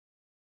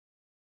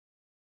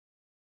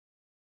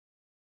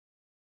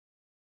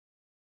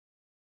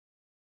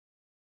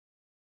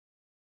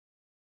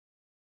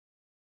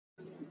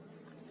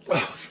And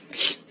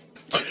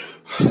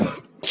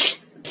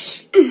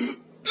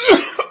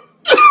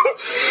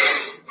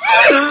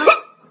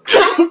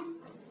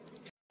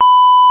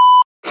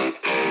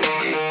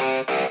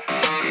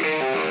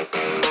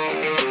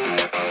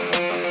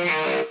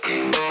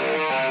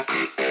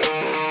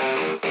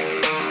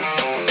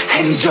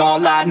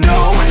all I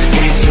know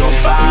is you're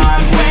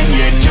fine when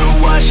you do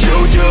what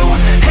you do.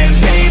 And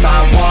babe,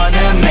 I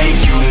wanna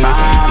make you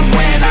mine.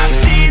 When I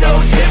see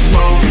those hips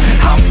move,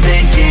 I'm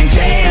thinking,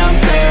 damn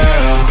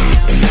girl,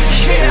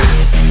 yeah,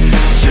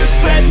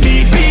 just let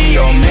me be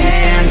your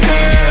man,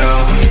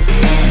 girl.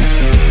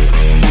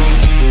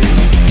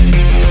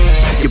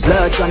 Your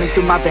blood's running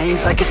through my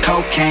veins like it's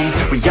cocaine.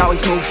 We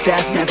always move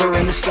fast, never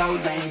in the slow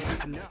lane.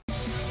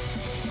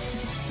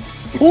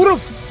 Who the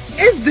f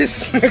is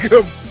this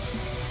nigga?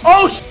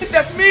 Oh shit,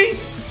 that's me!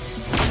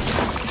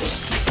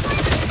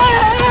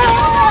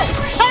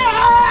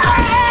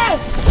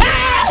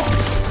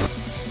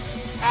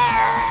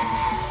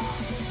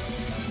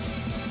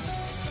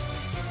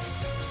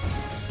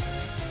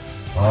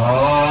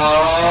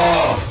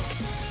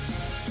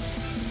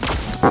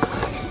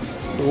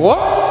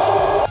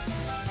 What?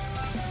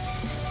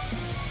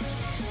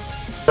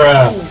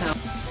 Bruh.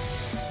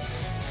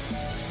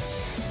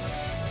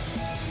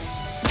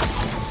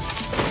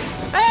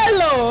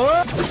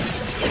 Hello!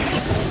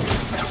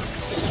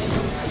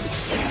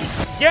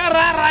 Get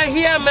out of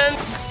here, man!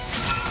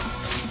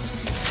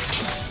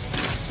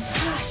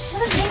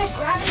 Should have made a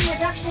gravity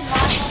reduction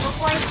module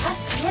before I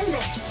pressed in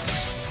this.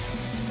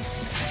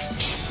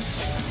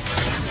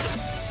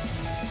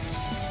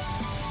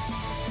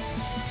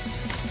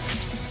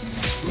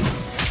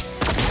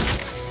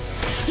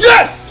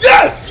 Yes!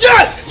 Yes!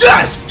 Yes!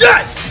 Yes!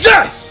 Yes!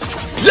 Yes!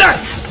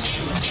 Yes!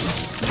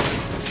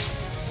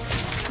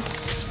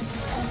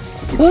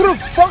 Who the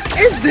fuck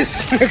is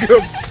this nigga?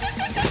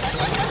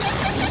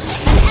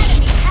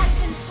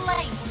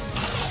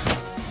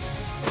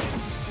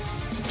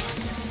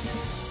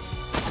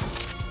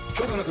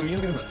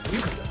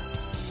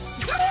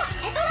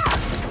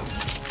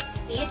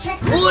 Beatrix,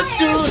 What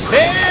the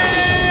hell?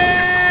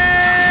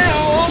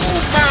 Oh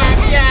my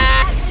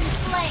god! has been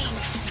slain.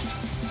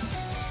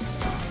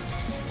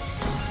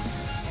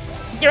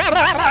 Get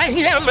out of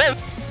here, man!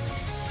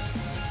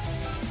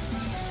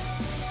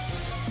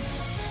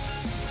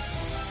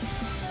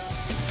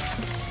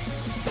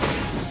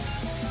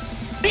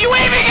 Are you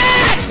aiming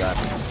at? Shut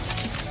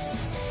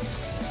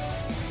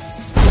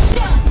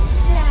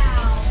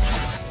down.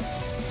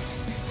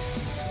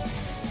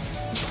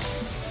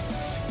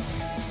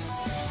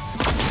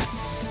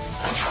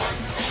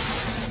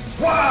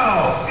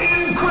 Wow!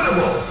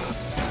 Incredible!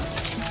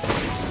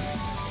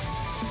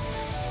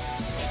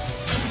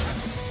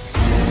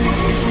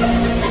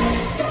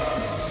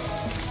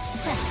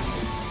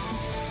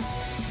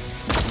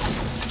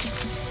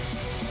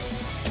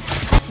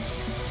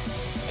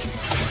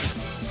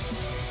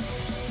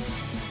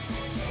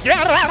 Get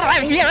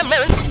out of here,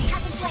 man!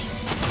 Has been slain.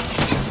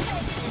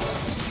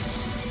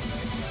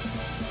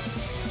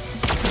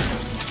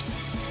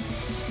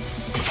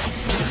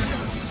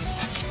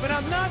 But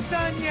I'm not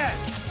done yet!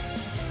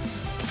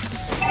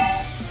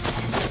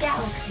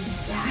 Galaxy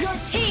dash. Your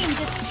team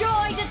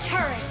destroyed a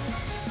turret.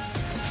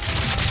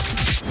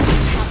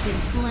 Have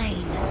been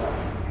slain.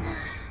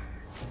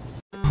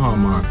 Oh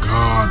my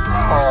god, bro.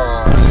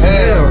 Oh,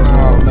 hell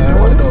no, man.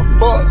 What the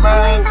fuck,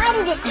 man?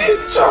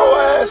 Get your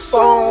ass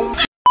on.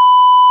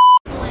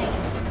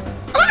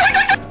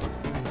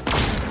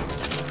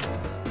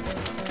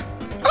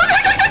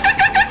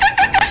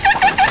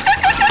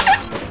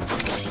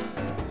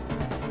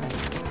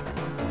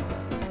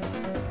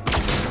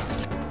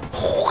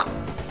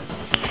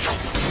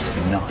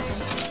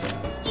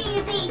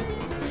 Easy.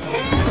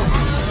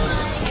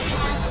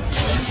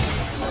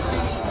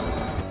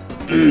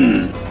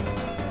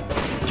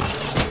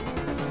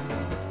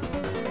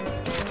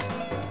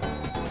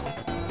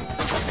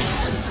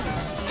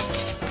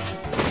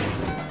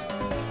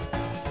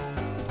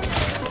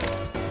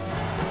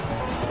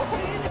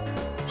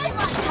 Good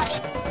luck, Tubbs.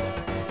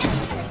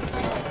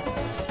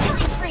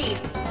 Killing spree.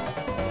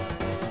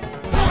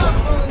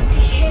 Double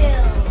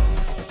kill.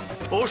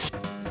 Oh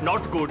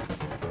not good.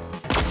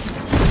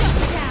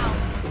 Down.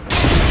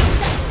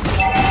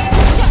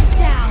 Shut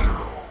down.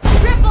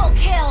 Triple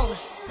kill.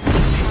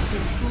 Have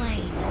been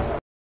slain.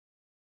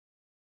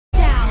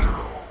 Down.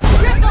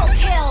 Triple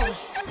kill.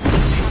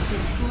 Have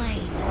been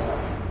slain.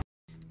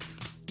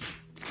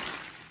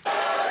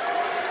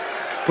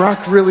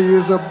 Brock really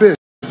is a bitch.